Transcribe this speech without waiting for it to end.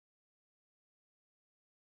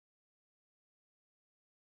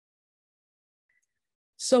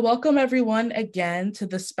So welcome everyone again to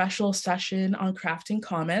the special session on crafting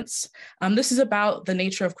comments. This is about the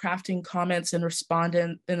nature of crafting comments and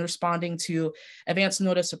responding to advance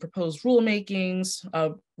notice of proposed rulemakings,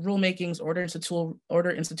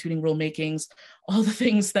 order instituting rulemakings, all the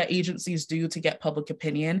things that agencies do to get public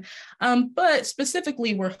opinion. But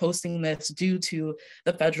specifically, we're hosting this due to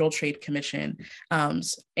the Federal Trade Commission and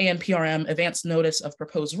PRM advance notice of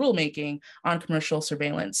proposed rulemaking on commercial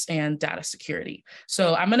surveillance and data security.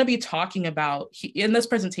 So I'm going to be talking about, in this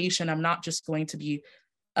presentation, I'm not just going to be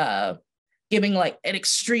giving like an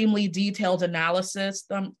extremely detailed analysis,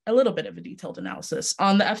 a little bit of a detailed analysis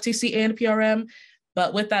on the FTC and PRM.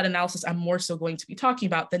 But with that analysis, I'm more so going to be talking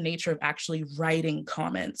about the nature of actually writing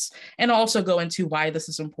comments and also go into why this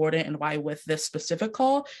is important and why with this specific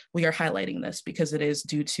call, we are highlighting this because it is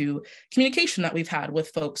due to communication that we've had with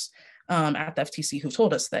folks at the FTC who've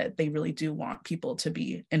told us that they really do want people to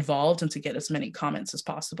be involved and to get as many comments as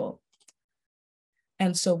possible.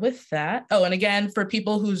 And so with that, and again, for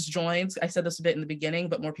people who's joined, I said this a bit in the beginning,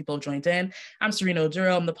 but more people have joined in. I'm Serena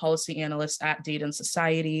Oduro. I'm the policy analyst at Data and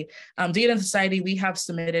Society. Data and Society, we have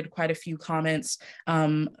submitted quite a few comments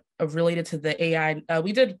related to the AI.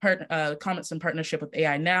 We did comments in partnership with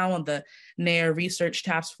AI Now on the NAIR Research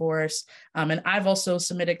Task Force. And I've also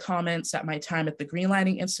submitted comments at my time at the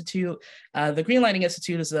Greenlighting Institute. The Greenlighting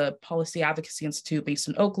Institute is a policy advocacy institute based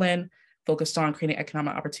in Oakland, focused on creating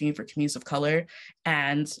economic opportunity for communities of color.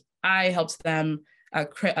 And I helped them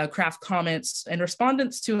craft comments and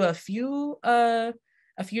respondents to a few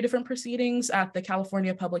different proceedings at the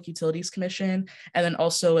California Public Utilities Commission, and then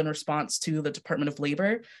also in response to the Department of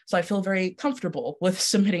Labor. So I feel very comfortable with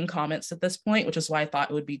submitting comments at this point, which is why I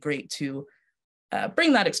thought it would be great to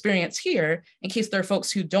bring that experience here in case there are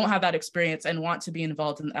folks who don't have that experience and want to be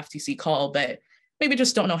involved in the FTC call, but maybe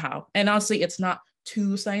just don't know how. And honestly, it's not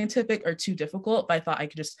too scientific or too difficult, but I thought I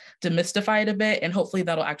could just demystify it a bit, and hopefully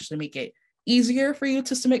that'll actually make it easier for you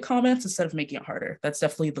to submit comments instead of making it harder. That's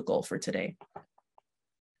definitely the goal for today.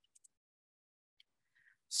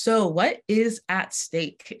 So what is at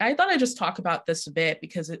stake? I thought I'd just talk about this a bit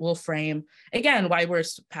because it will frame, again, why we're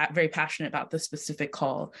very passionate about this specific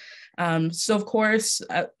call. So of course,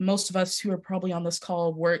 most of us who are probably on this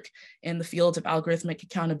call work in the field of algorithmic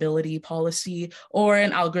accountability policy or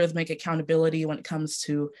in algorithmic accountability when it comes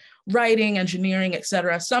to writing, engineering, et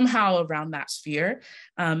cetera, somehow around that sphere.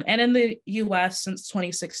 And in the US since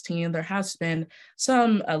 2016, there has been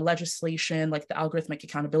some legislation like the Algorithmic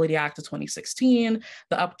Accountability Act of 2016,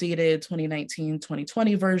 the updated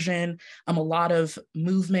 2019-2020 version, a lot of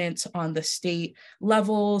movement on the state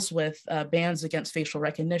levels with bans against facial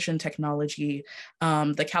recognition technology,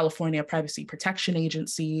 the California Privacy Protection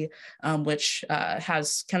Agency, which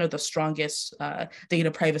has kind of the strongest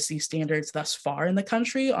data privacy standards thus far in the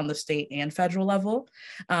country on the state and federal level.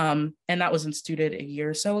 And that was instituted a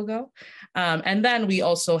year or so ago. And then we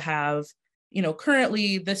also have,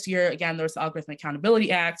 currently this year, again, there's the Algorithmic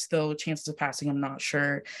Accountability Act, though chances of passing, I'm not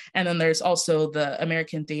sure. And then there's also the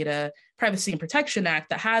American Data Privacy and Protection Act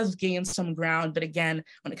that has gained some ground. But again,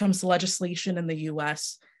 when it comes to legislation in the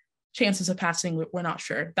US, chances of passing, we're not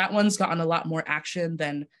sure. That one's gotten a lot more action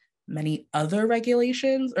than many other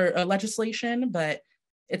regulations or legislation, but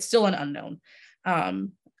it's still an unknown.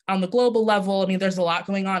 On the global level, I mean, there's a lot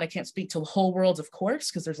going on. I can't speak to the whole world, of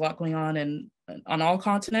course, because there's a lot going on on all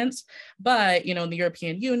continents. But, in the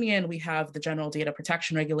European Union, we have the General Data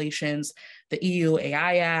Protection Regulations, the EU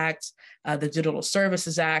AI Act, the Digital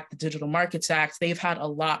Services Act, the Digital Markets Act. They've had a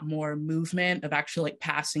lot more movement of actually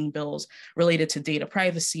passing bills related to data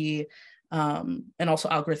privacy and also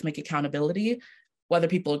algorithmic accountability. Whether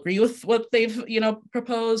people agree with what they've,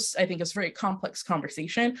 proposed, I think it's a very complex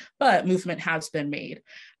conversation, but movement has been made.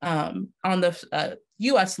 On the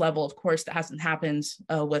US level, of course, that hasn't happened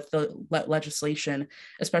with the legislation,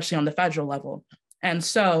 especially on the federal level. And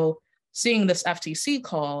so seeing this FTC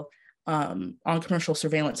call on commercial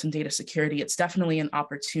surveillance and data security, it's definitely an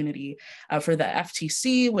opportunity for the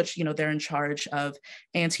FTC, which, they're in charge of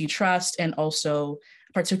antitrust and also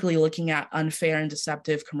particularly looking at unfair and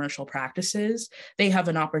deceptive commercial practices. They have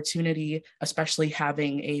an opportunity, especially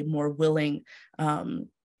having a more willing,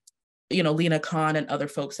 Lena Khan and other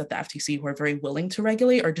folks at the FTC who are very willing to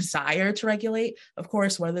regulate or desire to regulate. Of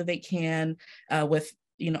course, whether they can with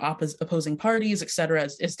opposing parties, et cetera,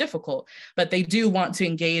 is difficult, but they do want to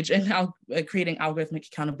engage in creating algorithmic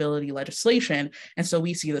accountability legislation. And so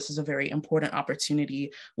we see this as a very important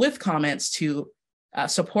opportunity with comments to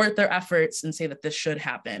support their efforts and say that this should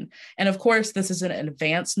happen. And of course, this is an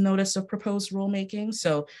advance notice of proposed rulemaking.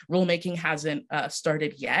 So rulemaking hasn't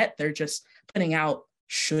started yet. They're just putting out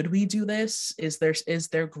should we do this? Is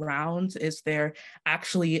there ground? Is there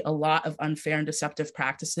actually a lot of unfair and deceptive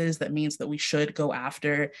practices that means that we should go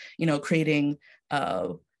after, creating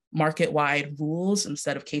market-wide rules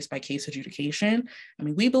instead of case-by-case adjudication? I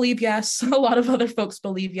mean, we believe yes. A lot of other folks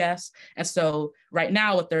believe yes. And so right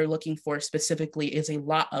now, what they're looking for specifically is a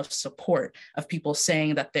lot of support of people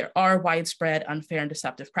saying that there are widespread unfair and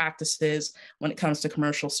deceptive practices when it comes to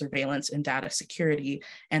commercial surveillance and data security.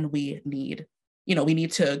 And we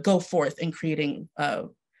need to go forth in creating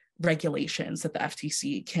regulations that the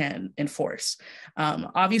FTC can enforce.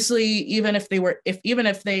 Obviously, even if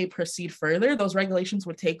they proceed further, those regulations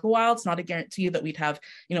would take a while. It's not a guarantee that we'd have,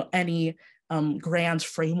 any grand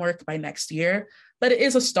framework by next year, but it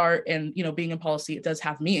is a start. And, being in policy, it does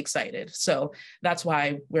have me excited. So that's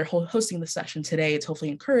why we're hosting the session today to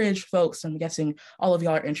hopefully encourage folks. I'm guessing all of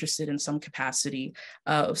y'all are interested in some capacity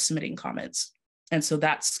of submitting comments. And so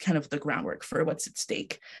that's kind of the groundwork for what's at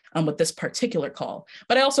stake with this particular call.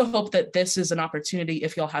 But I also hope that this is an opportunity,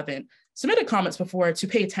 if y'all haven't submitted comments before, to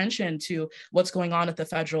pay attention to what's going on at the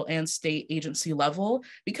federal and state agency level,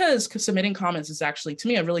 because submitting comments is actually, to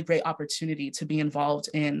me, a really great opportunity to be involved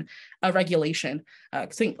in a regulation. I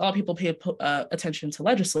think a lot of people pay attention to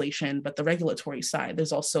legislation, but the regulatory side,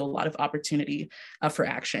 there's also a lot of opportunity for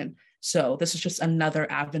action. So this is just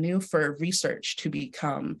another avenue for research to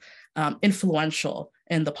become influential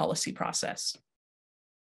in the policy process.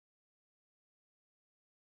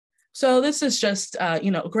 So this is just,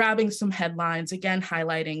 grabbing some headlines, again,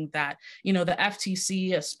 highlighting that, the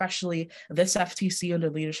FTC, especially this FTC under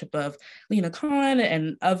the leadership of Lina Khan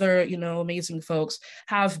and other, amazing folks,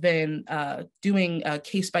 have been doing a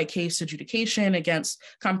case-by-case adjudication against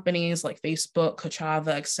companies like Facebook,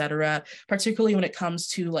 Kochava, et cetera, particularly when it comes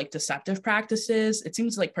to like deceptive practices. It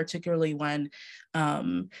seems like particularly when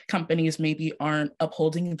companies maybe aren't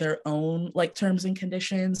upholding their own like terms and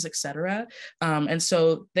conditions, et cetera. And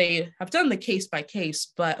so they have done the case by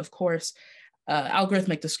case, but of course,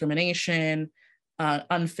 algorithmic discrimination,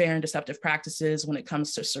 unfair and deceptive practices when it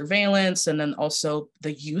comes to surveillance, and then also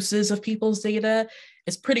the uses of people's data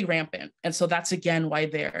is pretty rampant. And so that's again why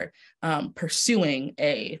they're pursuing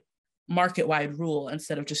a market-wide rule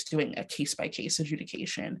instead of just doing a case-by-case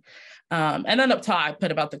adjudication. And then up top, I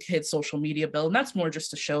put about the kids' social media bill, and that's more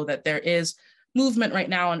just to show that there is movement right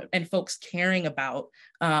now and folks caring about,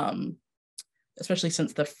 especially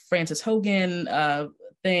since the Frances Hogan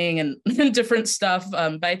thing and different stuff,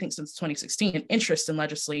 but I think since 2016, interest in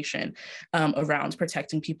legislation around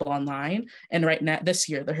protecting people online. And right now, this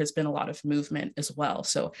year, there has been a lot of movement as well.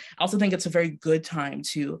 So I also think it's a very good time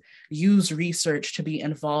to use research to be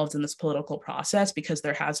involved in this political process, because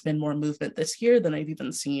there has been more movement this year than I've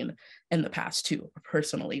even seen in the past two,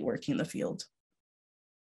 personally working in the field.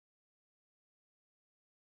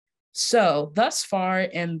 So thus far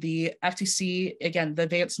in the FTC, again, the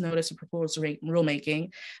advance notice of proposed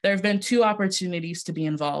rulemaking, there have been two opportunities to be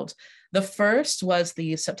involved. The first was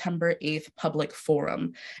the September 8th public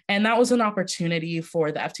forum, and that was an opportunity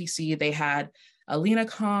for the FTC. They had Lina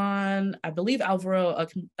Khan, I believe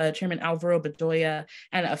Chairman Alvaro Bedoya,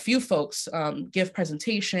 and a few folks give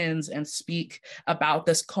presentations and speak about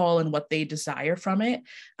this call and what they desire from it.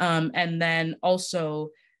 And then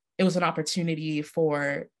also, it was an opportunity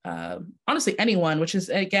for, honestly, anyone, which is,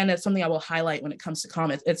 again, it's something I will highlight when it comes to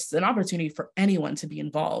comments. It's an opportunity for anyone to be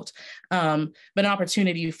involved, but an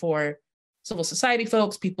opportunity for civil society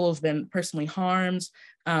folks, people who've been personally harmed,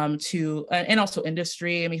 and also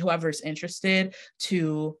industry, I mean, whoever's interested,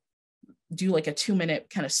 to do like a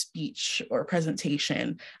 2-minute kind of speech or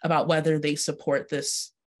presentation about whether they support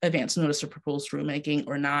this advance notice of proposed rulemaking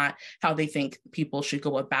or not, how they think people should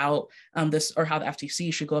go about this, or how the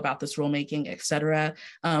FTC should go about this rulemaking, et cetera.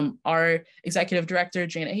 Our executive director,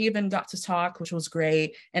 Janet Haven, got to talk, which was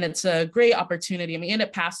great. And it's a great opportunity. I mean, and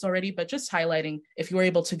it passed already, but just highlighting, if you were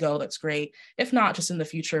able to go, that's great. If not, just in the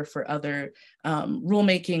future for other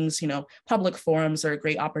rulemakings, public forums are a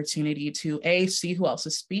great opportunity to see who else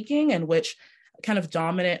is speaking and which kind of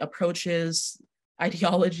dominant approaches,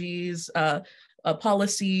 ideologies,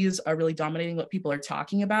 policies are really dominating what people are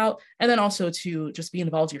talking about, and then also to just be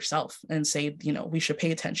involved yourself and say, we should pay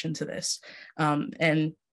attention to this.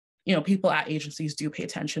 And people at agencies do pay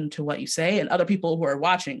attention to what you say, and other people who are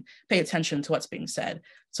watching pay attention to what's being said.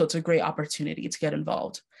 So it's a great opportunity to get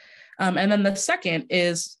involved. And then the second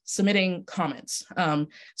is submitting comments.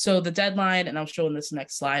 So the deadline, and I'll show in this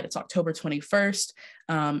next slide, it's October 21st.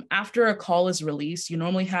 After a call is released, you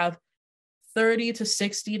normally have 30 to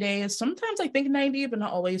 60 days, sometimes I think 90, but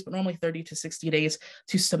not always, but normally 30 to 60 days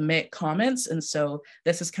to submit comments. And so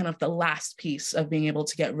this is kind of the last piece of being able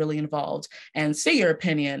to get really involved and say your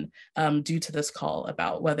opinion due to this call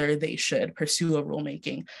about whether they should pursue a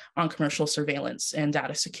rulemaking on commercial surveillance and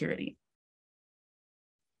data security.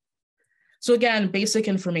 So again, basic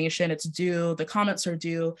information, it's due, the comments are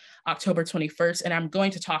due October 21st, and I'm going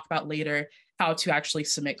to talk about later how to actually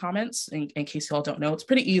submit comments in case you all don't know. It's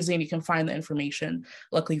pretty easy and you can find the information,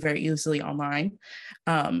 luckily, very easily online.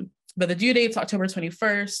 But the due date's October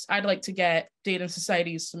 21st. I'd like to get data and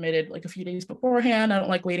societies submitted like a few days beforehand. I don't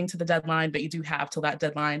like waiting to the deadline, but you do have till that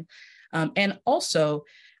deadline. And also,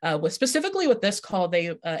 specifically with this call,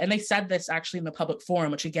 and they said this actually in the public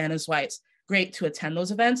forum, which again is why it's great to attend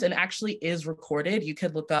those events, and actually is recorded. You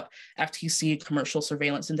could look up FTC commercial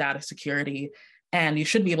surveillance and data security, and you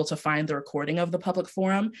should be able to find the recording of the public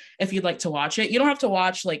forum if you'd like to watch it. You don't have to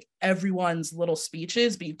watch like everyone's little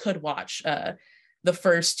speeches, but you could watch the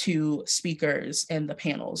first two speakers in the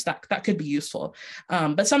panels. That could be useful.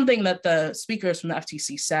 But something that the speakers from the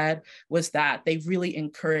FTC said was that they really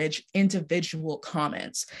encourage individual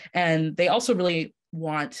comments, and they also really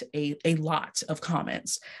want a lot of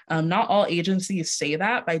comments. Not all agencies say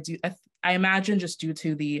that, but I imagine just due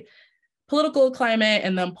to the political climate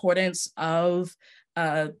and the importance of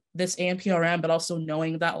this ANPRM, but also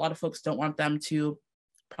knowing that a lot of folks don't want them to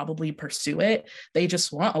probably pursue it. They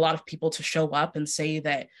just want a lot of people to show up and say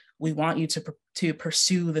that we want you to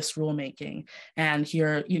pursue this rulemaking. And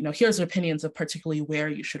here's opinions of particularly where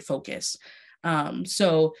you should focus.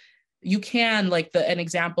 So you can, an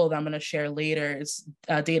example that I'm going to share later is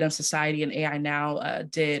Data and Society and AI Now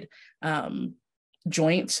did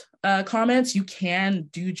joint comments. You can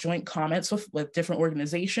do joint comments with different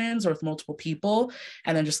organizations or with multiple people,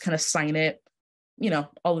 and then just kind of sign it.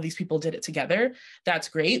 All of these people did it together. That's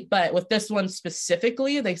great. But with this one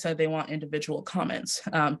specifically, they said they want individual comments,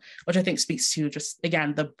 which I think speaks to just,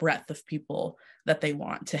 again, the breadth of people that they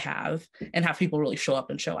want to have and have people really show up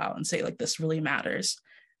and show out and say, like, this really matters.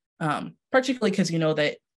 Particularly because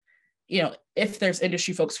that, if there's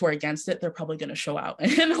industry folks who are against it, they're probably going to show out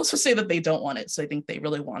and also say that they don't want it. So I think they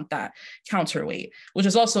really want that counterweight, which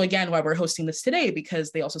is also, again, why we're hosting this today,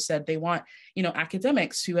 because they also said they want,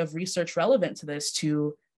 academics who have research relevant to this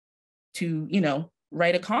to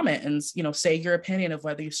write a comment and, say your opinion of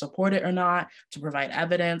whether you support it or not, to provide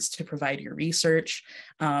evidence, to provide your research.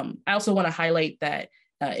 I also want to highlight that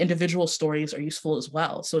individual stories are useful as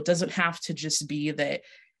well. So it doesn't have to just be that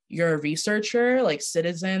you're a researcher. Like,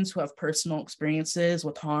 citizens who have personal experiences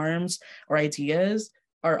with harms or ideas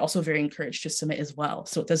are also very encouraged to submit as well.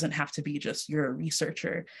 So it doesn't have to be just you're a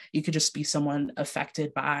researcher. You could just be someone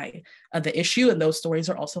affected by the issue, and those stories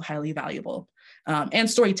are also highly valuable. And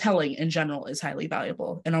storytelling in general is highly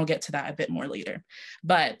valuable, and I'll get to that a bit more later.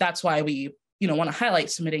 But that's why we want to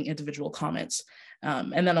highlight submitting individual comments.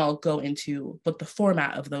 And then I'll go into what the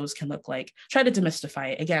format of those can look like. Try to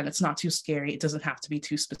demystify it. Again, it's not too scary. It doesn't have to be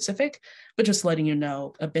too specific, but just letting you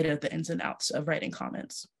know a bit of the ins and outs of writing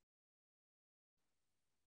comments.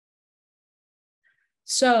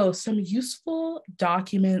 So some useful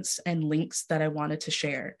documents and links that I wanted to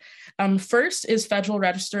share. First is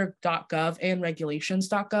federalregister.gov and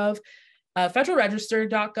regulations.gov.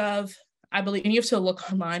 Federalregister.gov, I believe, and you have to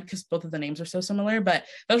look online because both of the names are so similar, but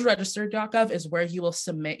federalregister.gov is where you will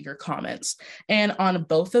submit your comments. And on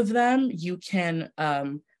both of them, you can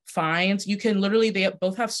they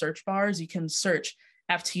both have search bars. You can search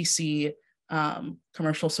FTC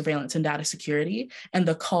commercial surveillance and data security, and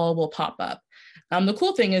the call will pop up. The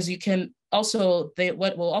cool thing is you can also,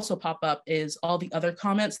 what will also pop up is all the other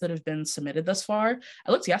comments that have been submitted thus far.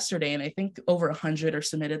 I looked yesterday and I think over 100 are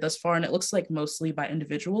submitted thus far, and it looks like mostly by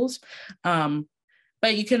individuals.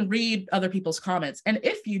 But you can read other people's comments. And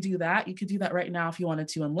if you do that, you could do that right now if you wanted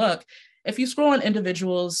to and look. If you scroll on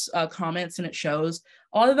individuals' comments and it shows,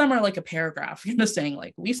 all of them are like a paragraph, saying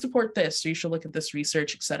like, we support this, so you should look at this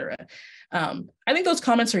research, etc. I think those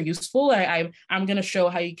comments are useful. I'm going to show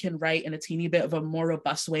how you can write in a teeny bit of a more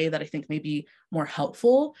robust way that I think may be more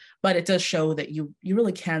helpful, but it does show that you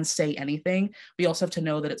really can say anything. We also have to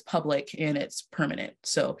know that it's public and it's permanent.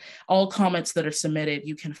 So all comments that are submitted,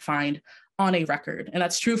 you can find on a record, and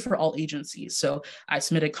that's true for all agencies. So I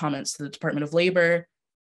submitted comments to the Department of Labor.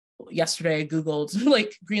 Yesterday, I Googled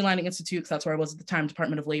like Greenlining Institute, because that's where I was at the time,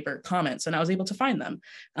 Department of Labor comments, and I was able to find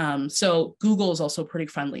them. So Google is also pretty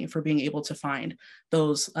friendly for being able to find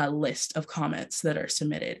those list of comments that are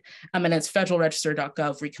submitted. And it's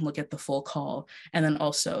federalregister.gov where you can look at the full call and then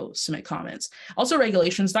also submit comments. Also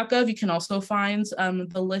regulations.gov, you can also find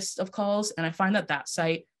the list of calls, and I find that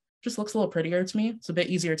site just looks a little prettier to me. It's a bit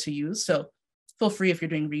easier to use. So feel free if you're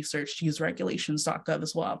doing research to use regulations.gov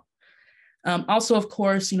as well. Also, of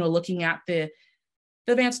course, looking at the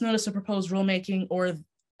advance notice of proposed rulemaking, or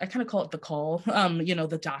I kind of call it the call,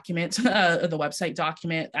 the document, the website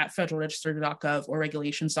document at federalregister.gov or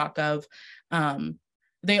regulations.gov.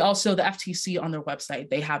 They also, the FTC on their website,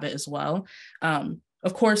 they have it as well.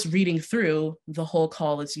 Of course, reading through the whole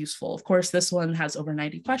call is useful. Of course, this one has over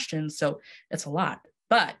 90 questions, so it's a lot.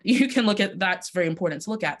 But you can look at, that's very important to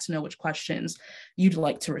look at to know which questions you'd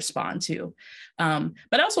like to respond to.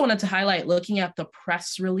 But I also wanted to highlight looking at the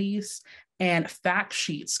press release and fact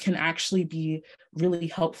sheets can actually be really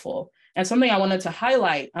helpful. And something I wanted to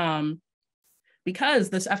highlight, because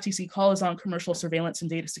this FTC call is on commercial surveillance and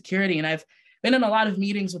data security, and I've been in a lot of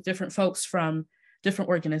meetings with different folks from different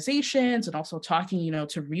organizations and also talking,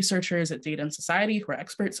 to researchers at Data and Society who are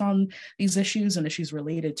experts on these issues and issues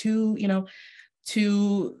related to,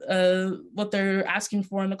 what they're asking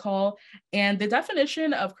for in the call. And the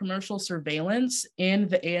definition of commercial surveillance in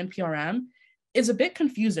the ANPRM is a bit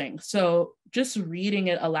confusing. So just reading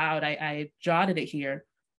it aloud, I jotted it here.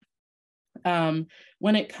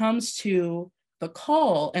 When it comes to the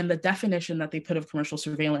call and the definition that they put of commercial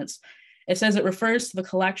surveillance, it says it refers to the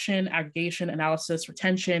collection, aggregation, analysis,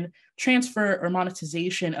 retention, transfer, or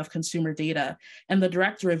monetization of consumer data and the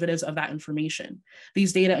direct derivatives of that information.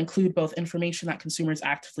 These data include both information that consumers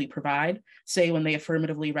actively provide, say when they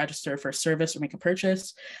affirmatively register for a service or make a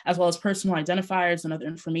purchase, as well as personal identifiers and other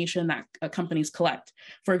information that companies collect.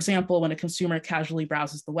 For example, when a consumer casually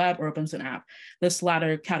browses the web or opens an app, this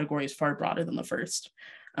latter category is far broader than the first.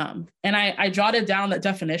 And I jotted down that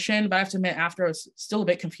definition, but I have to admit, after I was still a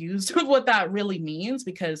bit confused of what that really means,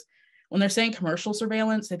 because when they're saying commercial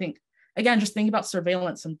surveillance, I think, again, just thinking about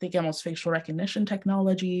surveillance, I'm thinking almost facial recognition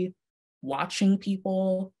technology, watching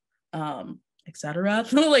people, etc.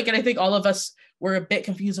 And I think all of us were a bit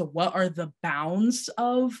confused of what are the bounds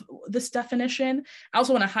of this definition. I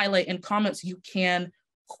also want to highlight in comments, you can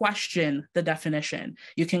question the definition.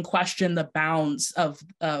 You can question the bounds of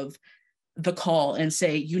the call and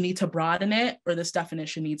say, you need to broaden it, or this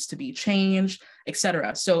definition needs to be changed,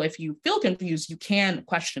 etc. So if you feel confused, you can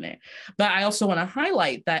question it. But I also want to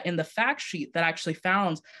highlight that in the fact sheet that I actually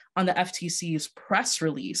found on the FTC's press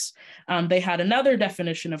release, they had another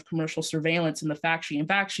definition of commercial surveillance in the fact sheet. And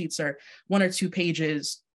fact sheets are 1 or 2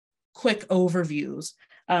 pages, quick overviews.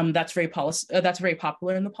 That's very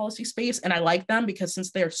popular in the policy space. And I like them because since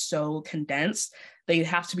they're so condensed, they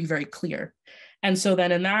have to be very clear. And so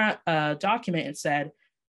then in that document, it said,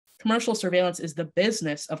 commercial surveillance is the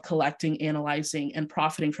business of collecting, analyzing, and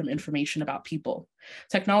profiting from information about people.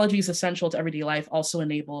 Technologies essential to everyday life also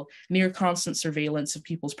enable near constant surveillance of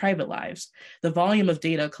people's private lives. The volume of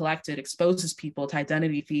data collected exposes people to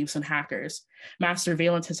identity thieves and hackers. Mass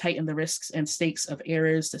surveillance has heightened the risks and stakes of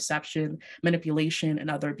errors, deception, manipulation, and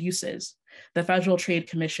other abuses. The Federal Trade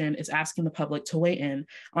Commission is asking the public to weigh in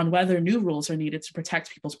on whether new rules are needed to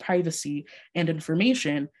protect people's privacy and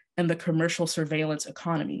information in the commercial surveillance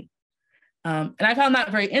economy. And I found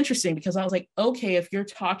that very interesting because I was like, okay, if you're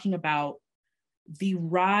talking about the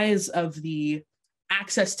rise of the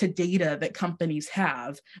access to data that companies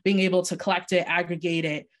have, being able to collect it, aggregate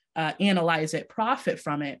it, analyze it, profit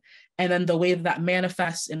from it, and then the way that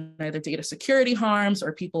manifests in either data security harms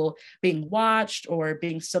or people being watched or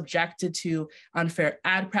being subjected to unfair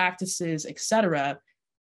ad practices, et cetera,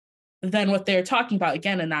 then what they're talking about,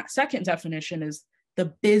 again, in that second definition is the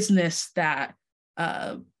business that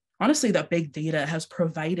honestly, that big data has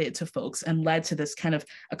provided to folks and led to this kind of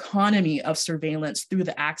economy of surveillance through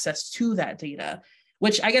the access to that data,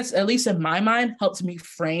 which I guess, at least in my mind, helped me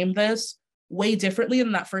frame this way differently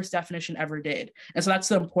than that first definition ever did. And so that's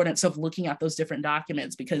the importance of looking at those different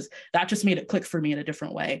documents, because that just made it click for me in a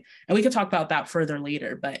different way. And we could talk about that further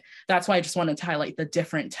later, but that's why I just wanted to highlight the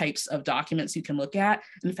different types of documents you can look at.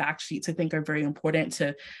 And fact sheets, I think, are very important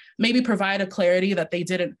to maybe provide a clarity that they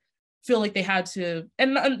didn't feel like they had to,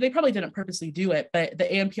 and they probably didn't purposely do it, but the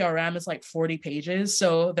ANPRM is like 40 pages,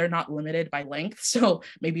 so they're not limited by length. So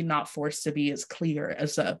maybe not forced to be as clear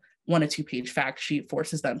as a 1 or 2 page fact sheet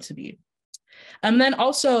forces them to be. And then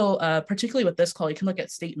also, particularly with this call, you can look at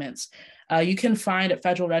statements. You can find at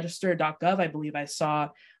federalregister.gov, I believe I saw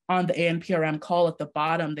on the ANPRM call at the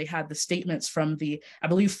bottom, they had the statements from the, I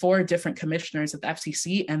believe, 4 different commissioners at the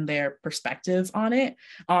FTC and their perspective on it,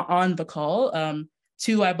 on the call.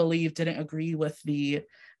 2, I believe, didn't agree with the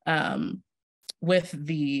ANPRM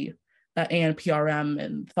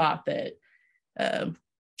and thought that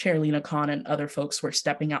Chair Lena Khan and other folks were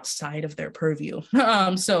stepping outside of their purview.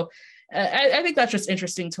 So I think that's just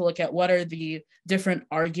interesting to look at what are the different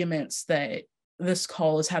arguments that this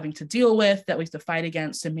call is having to deal with, that we have to fight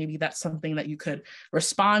against, and maybe that's something that you could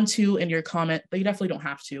respond to in your comment, but you definitely don't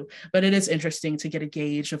have to. But it is interesting to get a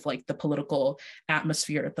gauge of like the political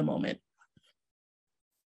atmosphere at the moment.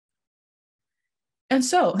 And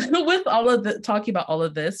so with all of the talking about all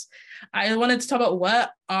of this, I wanted to talk about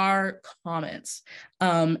what are comments.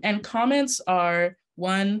 And comments are,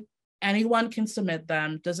 one, anyone can submit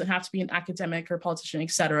them, doesn't have to be an academic or politician,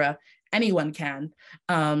 etc. Anyone can.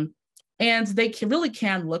 And they really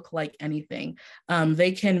can look like anything.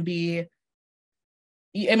 They can be,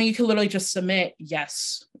 I mean, you can literally just submit,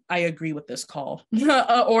 yes, I agree with this call.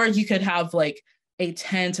 Or you could have like a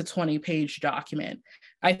 10 to 20 page document.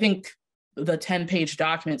 I think the 10-page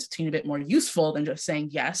document's a teeny bit more useful than just saying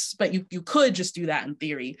yes, but you could just do that in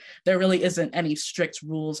theory. There really isn't any strict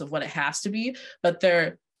rules of what it has to be, but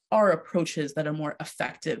there are approaches that are more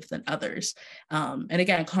effective than others. And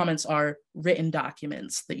again, comments are written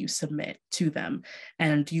documents that you submit to them,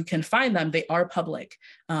 and you can find them. They are public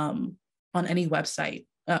on any website,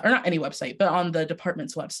 or not any website, but on the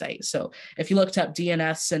department's website. So if you looked up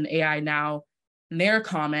DNS and AI Now, their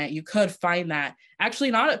comment, you could find that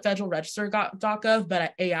actually not at federalregister.gov, but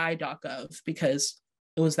at ai.gov, because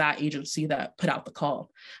it was that agency that put out the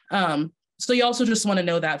call. So you also just want to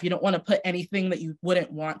know that if you don't want to put anything that you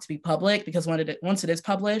wouldn't want to be public, because once it is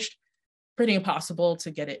published, pretty impossible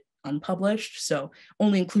to get it unpublished. So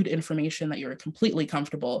only include information that you're completely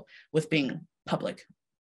comfortable with being public.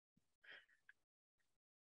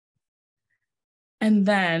 And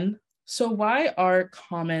then, so why are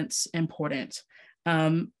comments important?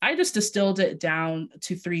 I just distilled it down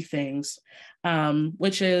to 3 things,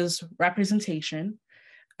 which is representation.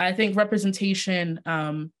 I think representation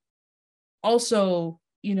also,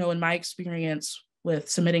 you know, in my experience with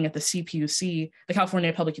submitting at the CPUC, the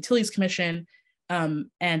California Public Utilities Commission,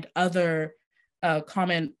 and other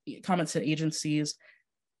comments at agencies,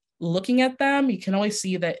 looking at them, you can always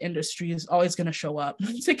see that industry is always going to show up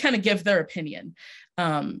to kind of give their opinion.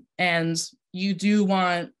 And you do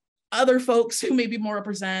want other folks who maybe more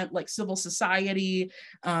represent like civil society,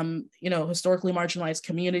 you know, historically marginalized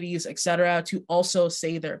communities, et cetera, to also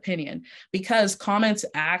say their opinion, because comments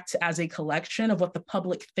act as a collection of what the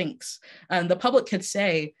public thinks. And the public could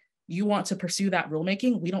say, you want to pursue that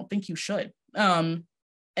rulemaking? We don't think you should.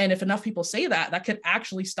 And if enough people say that, that could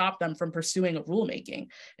actually stop them from pursuing a rulemaking.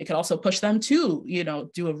 It could also push them to, you know,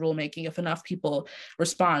 do a rulemaking if enough people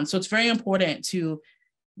respond. So it's very important to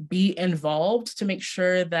be involved to make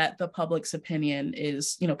sure that the public's opinion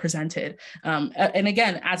is, you know, presented. And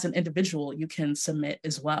again, as an individual, you can submit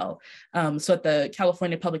as well. So at the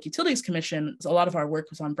California Public Utilities Commission, a lot of our work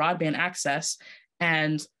was on broadband access,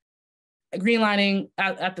 and greenlining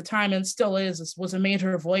at the time, and still is, was a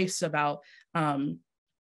major voice about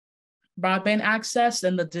broadband access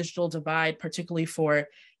and the digital divide, particularly for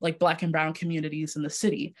like Black and Brown communities in the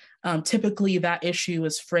city. Typically that issue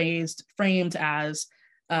is framed as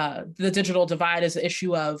the digital divide is an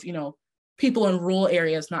issue of, you know, people in rural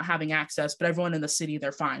areas not having access, but everyone in the city,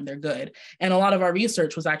 they're fine, they're good. And a lot of our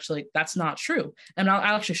research was actually, that's not true. And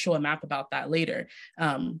I'll actually show a map about that later.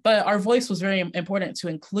 But our voice was very important to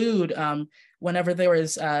include whenever there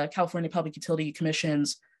was California Public Utility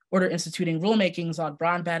Commission's order instituting rulemakings on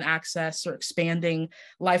broadband access or expanding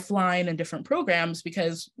Lifeline and different programs,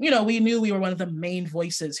 because, you know, we knew we were one of the main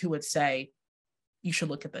voices who would say, you should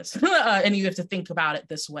look at this and you have to think about it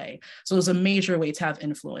this way. So it was a major way to have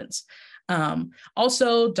influence.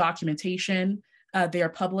 Also, documentation. They are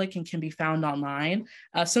public and can be found online.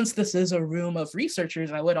 Since this is a room of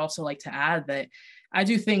researchers, I would also like to add that I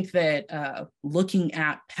do think that looking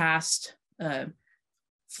at past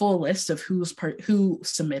full list of who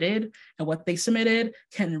submitted and what they submitted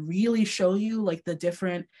can really show you like the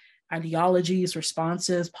different ideologies,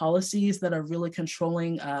 responses, policies that are really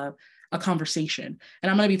controlling a conversation. And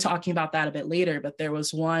I'm going to be talking about that a bit later, but there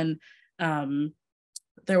was one order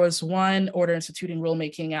instituting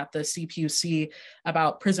rulemaking at the CPUC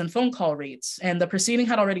about prison phone call rates. And the proceeding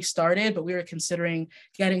had already started, but we were considering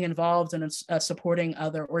getting involved and supporting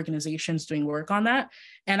other organizations doing work on that.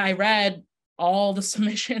 And I read all the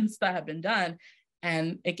submissions that have been done,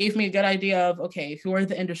 and it gave me a good idea of, okay, who are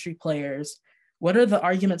the industry players? What are the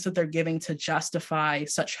arguments that they're giving to justify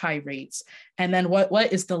such high rates? And then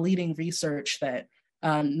what is the leading research that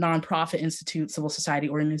nonprofit institutes, civil society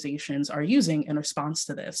organizations are using in response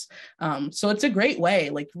to this? So it's a great way,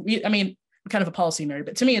 I mean, I'm kind of a policy nerd,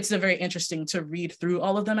 but to me, it's very interesting to read through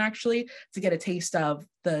all of them actually, to get a taste of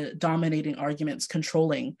the dominating arguments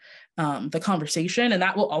controlling the conversation. And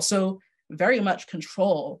that will also very much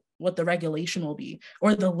control what the regulation will be,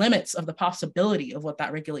 or the limits of the possibility of what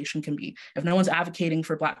that regulation can be. If no one's advocating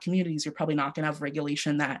for Black communities, you're probably not going to have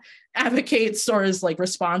regulation that advocates or is like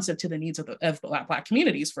responsive to the needs of Black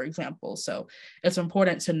communities, for example. So it's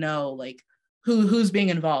important to know like who's being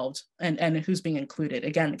involved and who's being included.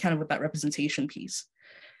 Again, kind of with that representation piece.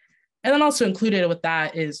 And then also included with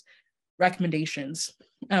that is recommendations.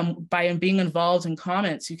 By being involved in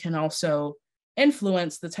comments, you can also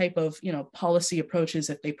influence the type of policy approaches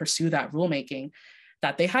if they pursue that rulemaking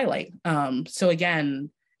that they highlight. So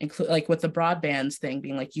again, like with the broadband thing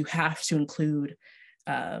being like, you have to include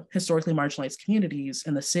historically marginalized communities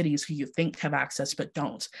in the cities who you think have access but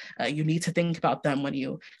don't. You need to think about them when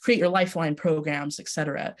you create your lifeline programs, et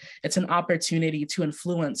cetera. It's an opportunity to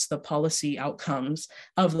influence the policy outcomes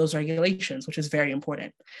of those regulations, which is very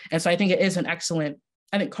important. And so I think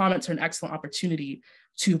comments are an excellent opportunity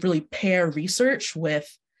to really pair research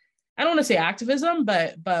with, I don't want to say activism,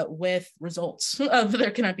 but with results.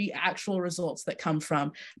 There can be actual results that come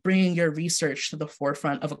from bringing your research to the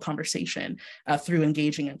forefront of a conversation through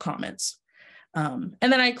engaging in comments. And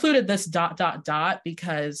then I included this ...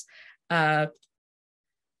 because, I've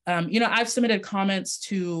submitted comments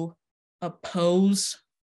to oppose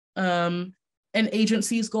an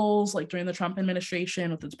agency's goals, like during the Trump administration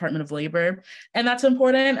with the Department of Labor. And that's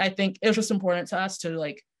important. I think it was just important to us to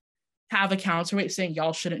like have a counterweight saying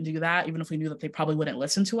y'all shouldn't do that, even if we knew that they probably wouldn't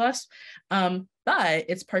listen to us. But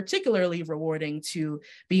it's particularly rewarding to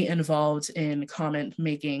be involved in comment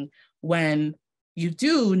making when you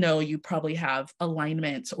do know you probably have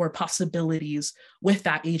alignment or possibilities with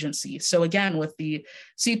that agency. So again, with the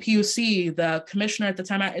CPUC, the commissioner at the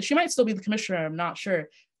time, she might still be the commissioner, I'm not sure.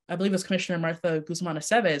 I believe it was Commissioner Martha Guzman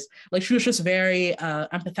Aceves. Like she was just very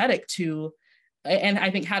empathetic to, and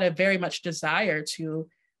I think had a very much desire to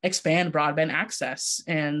expand broadband access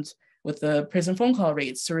and with the prison phone call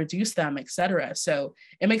rates to reduce them, et cetera. So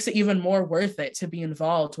it makes it even more worth it to be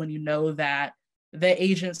involved when you know that the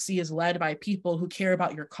agency is led by people who care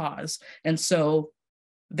about your cause. And so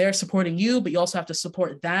they're supporting you, but you also have to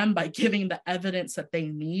support them by giving the evidence that they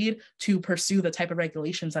need to pursue the type of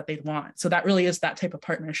regulations that they'd want. So that really is that type of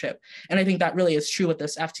partnership. And I think that really is true with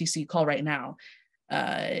this FTC call right now.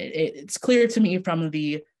 It's clear to me from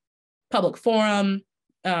the public forum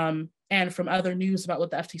and from other news about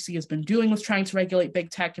what the FTC has been doing with trying to regulate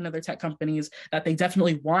big tech and other tech companies that they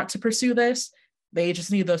definitely want to pursue this. They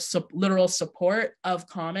just need the literal support of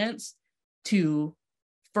comments to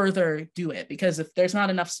further do it, because if there's not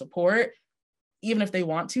enough support, even if they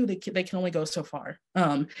want to, they can only go so far,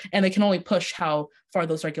 and they can only push how far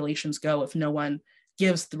those regulations go if no one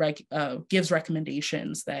gives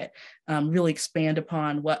recommendations that really expand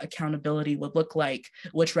upon what accountability would look like,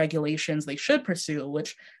 which regulations they should pursue,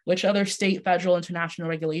 which other state, federal, international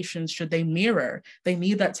regulations should they mirror. They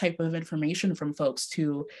need that type of information from folks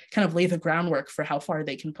to kind of lay the groundwork for how far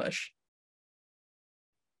they can push.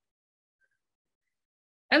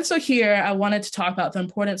 And so here I wanted to talk about the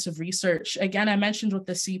importance of research. Again, I mentioned with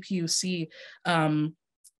the CPUC,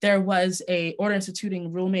 there was a order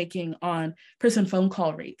instituting rulemaking on prison phone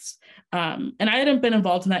call rates. And I hadn't been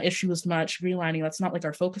involved in that issue as much. Greenlining, that's not like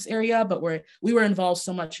our focus area, but we were involved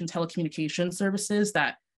so much in telecommunication services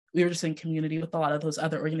that we were just in community with a lot of those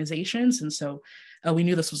other organizations. And so we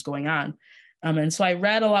knew this was going on. And so I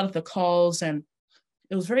read a lot of the calls, and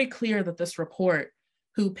it was very clear that this report,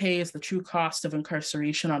 Who Pays the True Cost of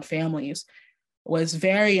Incarceration on Families, was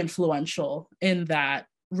very influential in that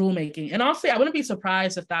rulemaking. And honestly, I wouldn't be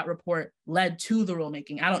surprised if that report led to the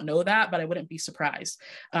rulemaking. I don't know that, but I wouldn't be surprised.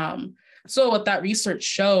 So what that research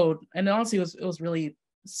showed, and honestly, it was really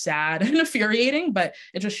sad and infuriating, but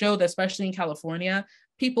it just showed that especially in California,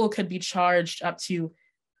 people could be charged up to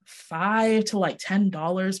 $5 to like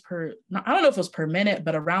 $10 per, I don't know if it was per minute,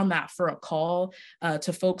 but around that for a call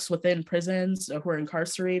to folks within prisons who are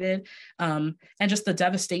incarcerated, and just the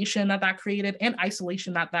devastation that created and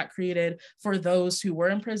isolation that created for those who were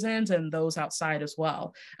in prisons and those outside as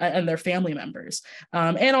well, and their family members.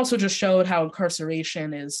 And also just showed how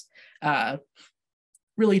incarceration is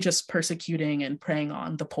really just persecuting and preying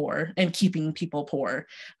on the poor and keeping people poor.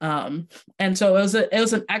 And so it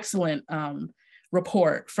was an excellent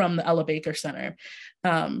report from the Ella Baker Center.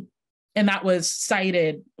 And that was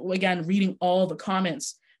cited, again, reading all the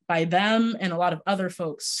comments by them and a lot of other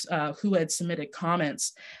folks who had submitted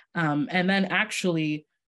comments. And then actually,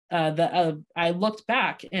 I looked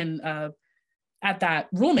back and at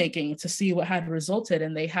that rulemaking to see what had resulted,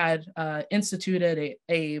 and they had instituted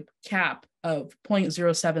a cap of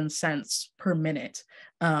 0.07 cents per minute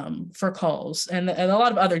for calls, and a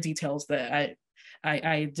lot of other details that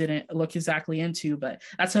I didn't look exactly into, but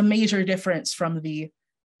that's a major difference from the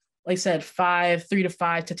like I said,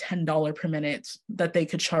 $3 to $10 per minute that they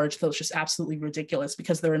could charge. That was just absolutely ridiculous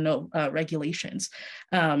because there were no regulations.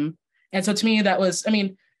 And so to me, that was, I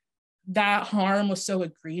mean, that harm was so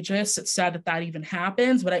egregious. It's sad that that even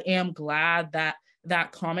happens, but I am glad that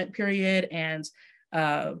that comment period and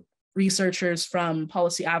researchers from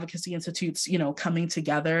policy advocacy institutes, you know, coming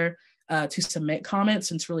together to submit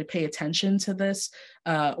comments and to really pay attention to this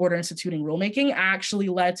order instituting rulemaking actually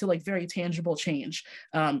led to like very tangible change.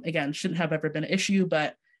 Again, shouldn't have ever been an issue,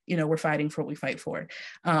 but you know, we're fighting for what we fight for.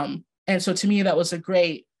 And so to me, that was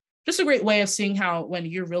just a great way of seeing how when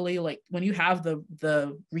you're really like, when you have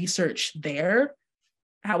the research there,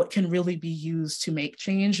 how it can really be used to make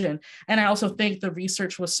change. And I also think the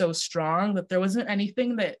research was so strong that there wasn't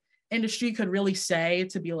anything that industry could really say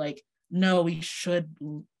to be like, no, we should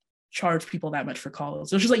charge people that much for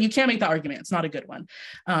calls. It's just like, you can't make the argument. It's not a good one.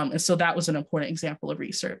 And so that was an important example of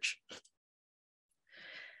research.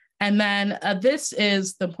 And then this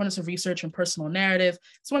is the importance of research and personal narrative.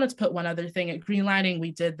 Just wanted to put one other thing. At Greenlighting,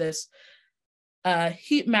 we did this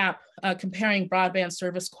heat map comparing broadband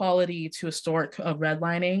service quality to historic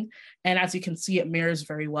redlining. And as you can see, it mirrors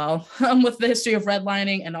very well with the history of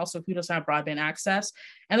redlining and also who doesn't have broadband access.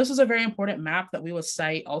 And this was a very important map that we will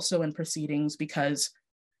cite also in proceedings because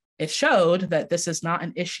it showed that this is not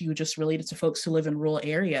an issue just related to folks who live in rural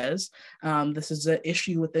areas. This is an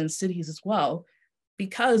issue within cities as well,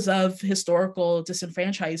 because of historical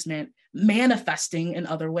disenfranchisement manifesting in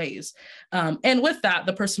other ways. And with that,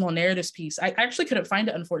 the personal narratives piece, I actually couldn't find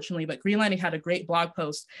it, unfortunately, but Greenlighting had a great blog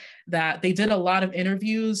post that they did a lot of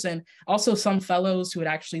interviews and also some fellows who had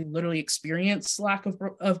actually literally experienced lack of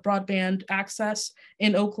broadband access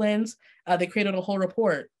in Oakland. They created a whole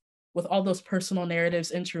report with all those personal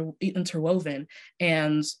narratives interwoven.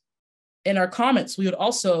 And in our comments, we would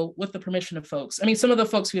also, with the permission of folks, I mean, some of the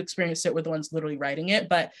folks who experienced it were the ones literally writing it,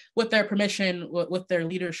 but with their permission, with their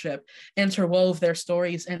leadership, interwove their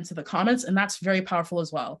stories into the comments. And that's very powerful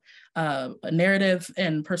as well. A narrative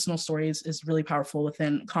and personal stories is really powerful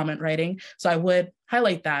within comment writing. So I would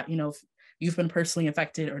highlight that, you know, if you've been personally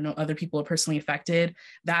affected or know other people are personally affected,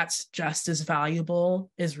 that's just as valuable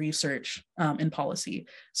as research and policy.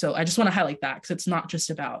 So I just want to highlight that because it's not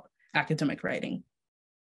just about academic writing.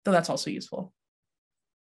 So that's also useful.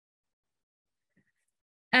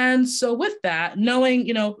 And so with that, knowing,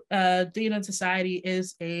 you know, Data and Society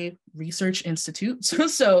is a research institute.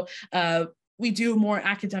 So we do more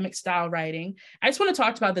academic style writing. I just want to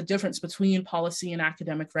talk about the difference between policy and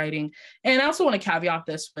academic writing. And I also want to caveat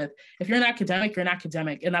this with, if you're an academic, you're an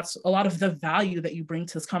academic, and that's a lot of the value that you bring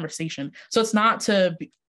to this conversation. So it's not to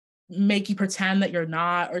make you pretend that you're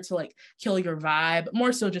not, or to like kill your vibe,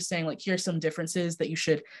 more so just saying like, here's some differences that you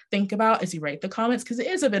should think about as you write the comments, because it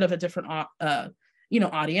is a bit of a different, you know,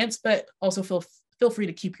 audience, but also feel free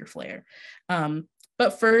to keep your flair.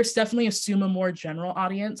 But first, definitely assume a more general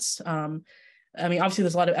audience. I mean, obviously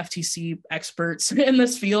there's a lot of FTC experts in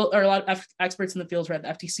this field, or a lot of experts in the field read the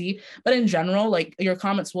FTC, but in general, like your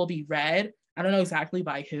comments will be read. I don't know exactly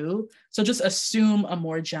by who. So just assume a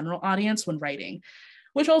more general audience when writing,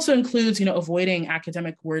 which also includes, you know, avoiding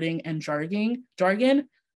academic wording and jargon,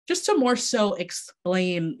 just to more so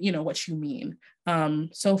explain, you know, what you mean.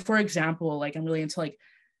 So for example, like I'm really into like,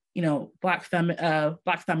 you know, Black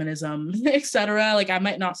feminism, etc. Like I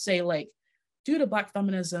might not say like, due to Black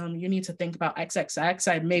feminism, you need to think about XXX.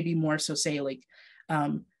 I'd maybe more so say like,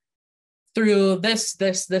 through this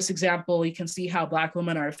example, you can see how Black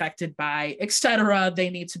women are affected by, etc. They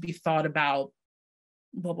need to be thought about,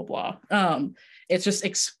 blah, blah, blah. It's just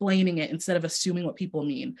explaining it instead of assuming what people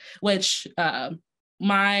mean, which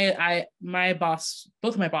my boss,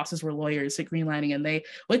 both of my bosses were lawyers at Greenlighting, and they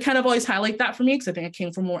would kind of always highlight that for me because I think it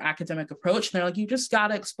came from a more academic approach. And they're like, you just got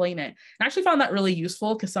to explain it. And I actually found that really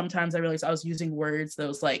useful because sometimes I realized I was using words that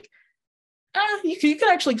was like, you could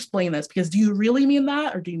actually explain this because do you really mean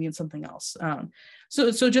that or do you mean something else?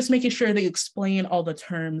 So just making sure that you explain all the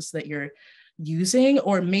terms that you're using,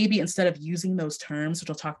 or maybe instead of using those terms, which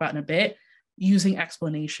I'll talk about in a bit, using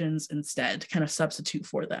explanations instead to kind of substitute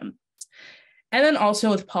for them. And then also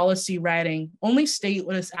with policy writing, only state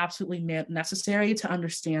what is absolutely necessary to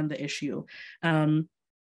understand the issue.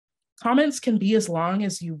 Comments can be as long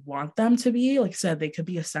as you want them to be. Like I said, they could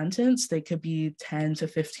be a sentence, they could be 10 to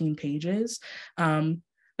 15 pages.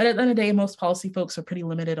 But at the end of the day, most policy folks are pretty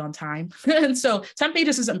limited on time. And so 10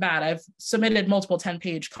 pages isn't bad. I've submitted multiple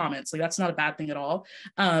 10-page comments. Like that's not a bad thing at all.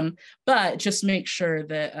 But just make sure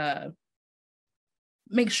that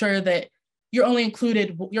you're only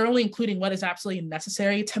including what is absolutely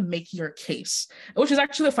necessary to make your case, which is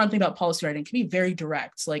actually the fun thing about policy writing. It can be very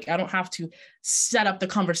direct. Like, I don't have to set up the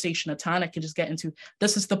conversation a ton. I can just get into,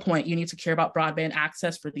 this is the point. You need to care about broadband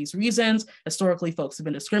access for these reasons. Historically, folks have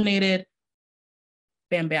been discriminated.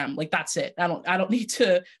 Bam, bam, like that's it. I don't need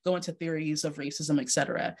to go into theories of racism, et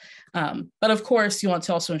cetera. But of course, you want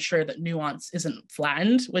to also ensure that nuance isn't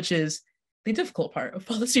flattened, which is the difficult part of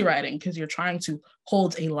policy writing, because you're trying to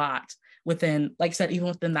hold a lot within, like I said, even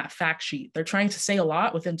within that fact sheet. They're trying to say a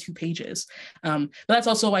lot within 2 pages. But that's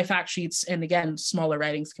also why fact sheets, and again, smaller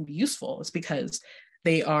writings can be useful. It's because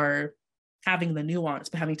they are having the nuance,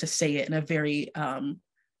 but having to say it in a very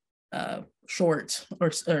short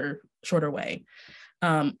or shorter way.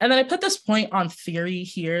 And then I put this point on theory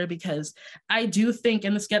here because I do think,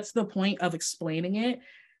 and this gets to the point of explaining it,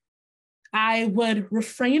 I would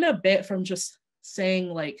refrain a bit from just saying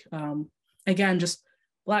like, again, just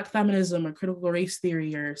Black feminism or critical race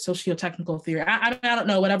theory or socio-technical theory. I don't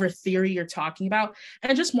know, whatever theory you're talking about,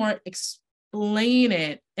 and just more explain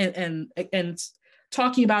it and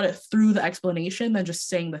talking about it through the explanation than just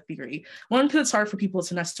saying the theory. One, because it's hard for people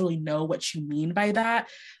to necessarily know what you mean by that.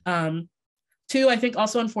 2, I think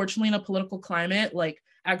also, unfortunately, in a political climate, like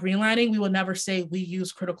at Greenlighting, we would never say we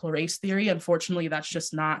use critical race theory. Unfortunately, that's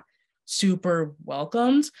just not super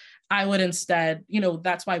welcomed. I would instead,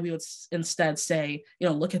 that's why we would instead say,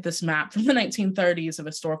 look at this map from the 1930s of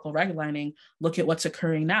historical redlining, look at what's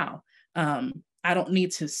occurring now. I don't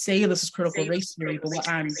need to say this is critical race theory, but what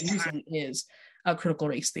I'm using is a critical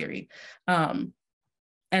race theory.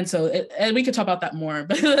 And so, and we could talk about that more,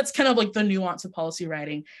 but that's kind of like the nuance of policy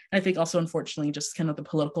writing. And I think also, unfortunately, just kind of the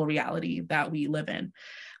political reality that we live in.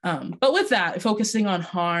 But with that, focusing on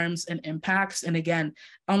harms and impacts, and again,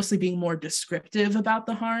 honestly being more descriptive about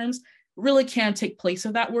the harms, really can take place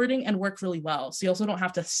of that wording and work really well. So you also don't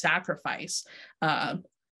have to sacrifice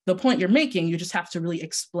the point you're making, you just have to really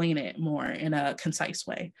explain it more in a concise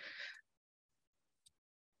way.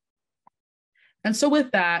 And so with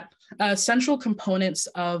that, central components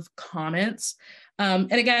of comments,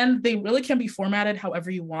 and again, they really can be formatted however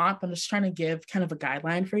you want, but I'm just trying to give kind of a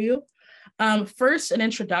guideline for you. First, an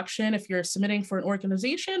introduction, if you're submitting for an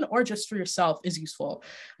organization or just for yourself, is useful.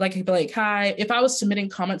 Like, I'd be like, hi, if I was submitting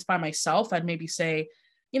comments by myself, I'd maybe say,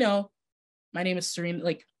 my name is Serena,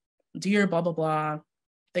 like, dear blah, blah, blah.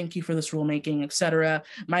 Thank you for this rulemaking, et cetera.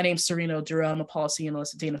 My name's Serena Oduro. I'm a policy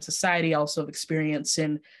analyst at Data Society. I also have experience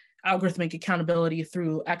in algorithmic accountability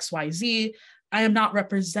through XYZ. I am not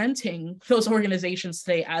representing those organizations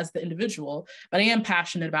today as the individual, but I am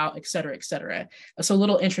passionate about, et cetera, et cetera. So a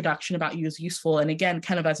little introduction about you is useful. And again,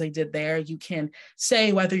 kind of as I did there, you can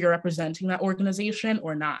say whether you're representing that organization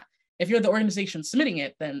or not. If you're the organization submitting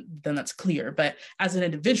it, then that's clear. But as an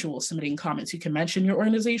individual submitting comments, you can mention your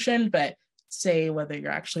organization, but say whether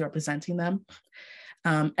you're actually representing them.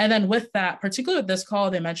 And then with that, particularly with this call,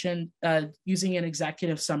 they mentioned using an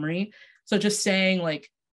executive summary. So just saying like,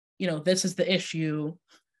 this is the issue.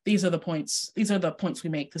 These are the points we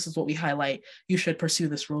make. This is what we highlight. You should pursue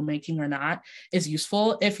this rulemaking or not is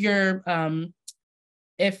useful. If your comment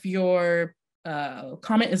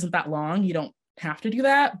isn't that long, you don't have to do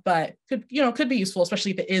that, but could be useful,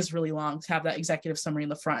 especially if it is really long, to have that executive summary in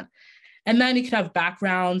the front. And then you could have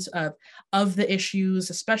backgrounds of the issues,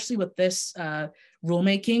 especially with this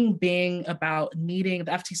rulemaking being about the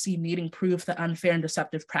FTC needing proof that unfair and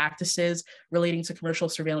deceptive practices relating to commercial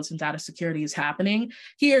surveillance and data security is happening.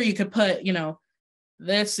 Here you could put,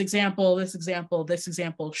 this example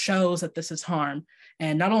shows that this is harm.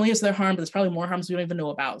 And not only is there harm, but there's probably more harms we don't even know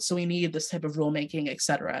about. So we need this type of rulemaking, et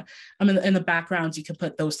cetera. In the backgrounds, you can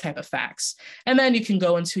put those type of facts. And then you can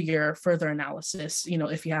go into your further analysis,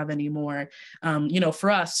 if you have any more. For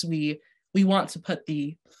us, we want to put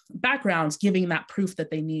the backgrounds giving that proof that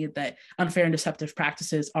they need that unfair and deceptive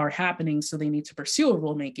practices are happening. So they need to pursue a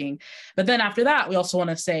rulemaking. But then after that, we also want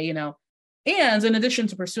to say, and in addition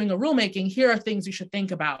to pursuing a rulemaking, here are things you should think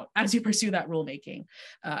about as you pursue that rulemaking.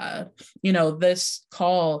 This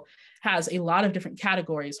call has a lot of different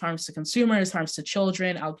categories: harms to consumers, harms to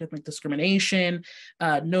children, algorithmic discrimination,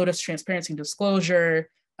 notice, transparency, and disclosure,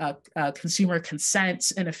 consumer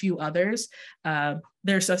consent, and a few others.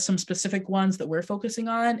 There's some specific ones that we're focusing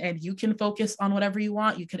on, and you can focus on whatever you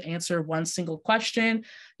want. You could answer one single question.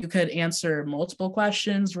 You could answer multiple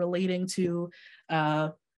questions relating to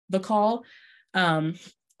the call. But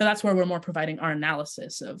that's where we're more providing our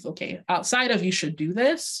analysis of, okay, outside of you should do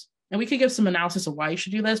this, and we could give some analysis of why you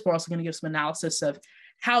should do this, but we're also going to give some analysis of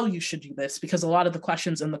how you should do this, because a lot of the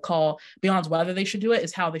questions in the call, beyond whether they should do it,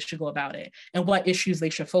 is how they should go about it and what issues they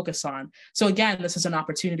should focus on. So again, this is an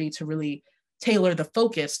opportunity to really tailor the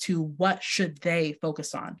focus to what should they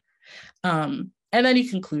focus on. And then you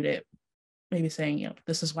conclude it, maybe saying, you know,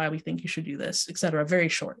 this is why we think you should do this, et cetera, very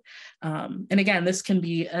short. And again, this can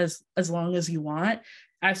be as long as you want.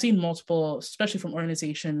 I've seen multiple, especially from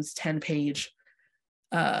organizations, 10-page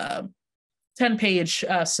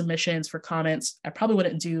submissions for comments. I probably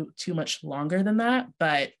wouldn't do too much longer than that,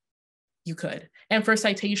 but you could. And for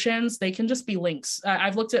citations, they can just be links.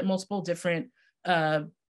 I've looked at multiple different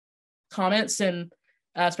comments, and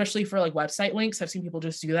especially for like website links, I've seen people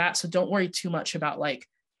just do that. So don't worry too much about like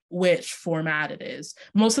which format it is.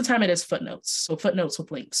 Most of the time it is footnotes. So footnotes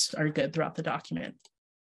with links are good throughout the document.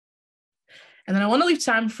 And then I want to leave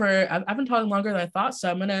time for, I've been talking longer than I thought,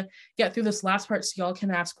 so I'm going to get through this last part so y'all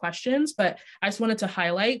can ask questions, but I just wanted to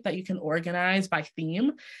highlight that you can organize by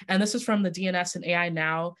theme. And this is from the DNS and AI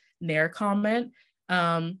Now NAIR comment.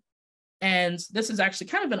 And this is actually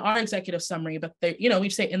kind of in our executive summary, but they, you know, we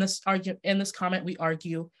say in this comment, we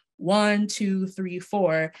argue 1, 2, 3,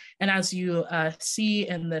 4. And as you see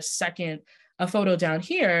in the second photo down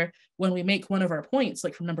here, when we make one of our points,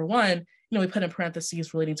 like from number 1, you know, we put in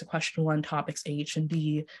parentheses relating to question 1, topics H and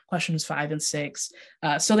D, questions 5 and 6.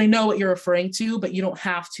 So they know what you're referring to, but you don't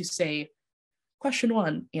have to say question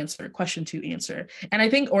 1, answer, question 2, answer. And I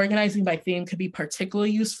think organizing by theme could be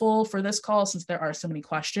particularly useful for this call since there are so many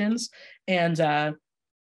questions. And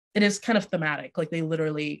it is kind of thematic, like they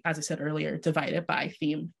literally, as I said earlier, divide it by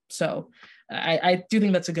theme. So I do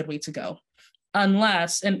think that's a good way to go.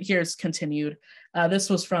 Unless, and here's continued, this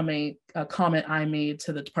was from a comment I made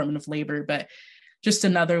to the Department of Labor, but just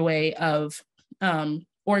another way of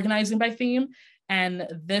organizing by theme. And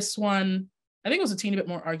this one, I think it was a teeny bit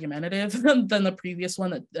more argumentative than the previous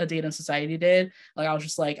one that Data and Society did. Like I was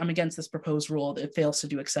just like, I'm against this proposed rule, it fails to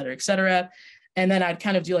do, et cetera, et cetera. And then I'd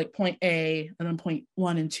kind of do like point A and then point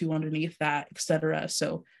 1 and 2 underneath that, et cetera.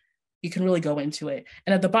 So you can really go into it.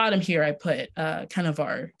 And at the bottom here, I put kind of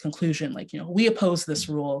our conclusion, like, you know, we oppose this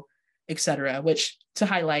rule, et cetera, which to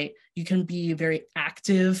highlight, you can be very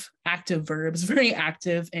active verbs, very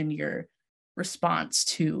active in your response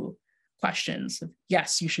to questions.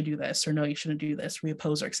 Yes, you should do this, or no, you shouldn't do this. We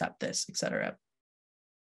oppose or accept this, et cetera.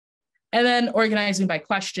 And then organizing by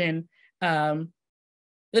question.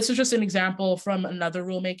 This is just an example from another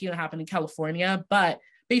rulemaking that happened in California, but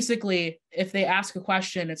basically, if they ask a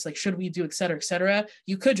question, it's like, should we do, et cetera, et cetera.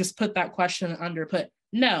 You could just put that question under, put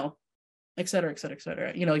no, et cetera, et cetera, et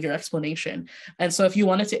cetera, you know, your explanation. And so if you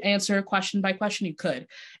wanted to answer question by question, you could.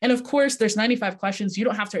 And of course, there's 95 questions. You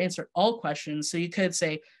don't have to answer all questions. So you could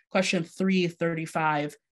say question 3,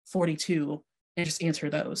 35, 42, and just answer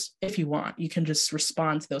those if you want. You can just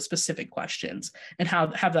respond to those specific questions and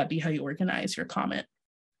have that be how you organize your comment.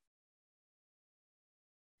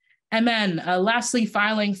 And then lastly,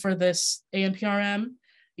 filing for this ANPRM,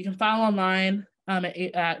 you can file online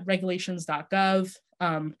at regulations.gov.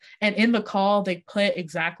 And in the call, they put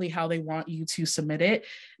exactly how they want you to submit it.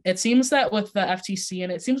 It seems that with the FTC,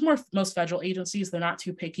 and it seems most federal agencies, they're not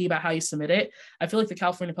too picky about how you submit it. I feel like the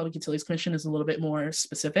California Public Utilities Commission is a little bit more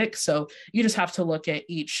specific. So you just have to look at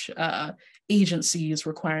each agency's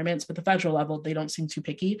requirements, but the federal level, they don't seem too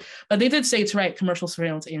picky. But they did say to write commercial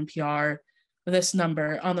surveillance ANPR, this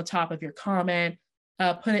number on the top of your comment,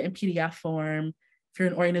 put it in PDF form. If you're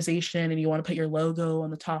an organization and you want to put your logo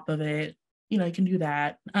on the top of it, you know, you can do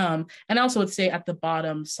that. And I also would say at the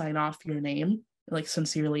bottom, sign off your name, like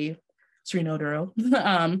sincerely, Serena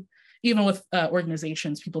Oduro. Even with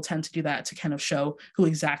organizations, people tend to do that to kind of show who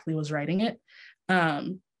exactly was writing it. But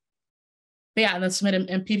yeah, and then submit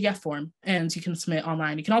in PDF form, and you can submit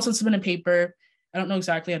online. You can also submit in paper. I don't know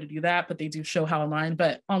exactly how to do that, but they do show how online,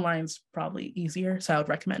 but online's probably easier. So I would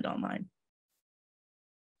recommend online.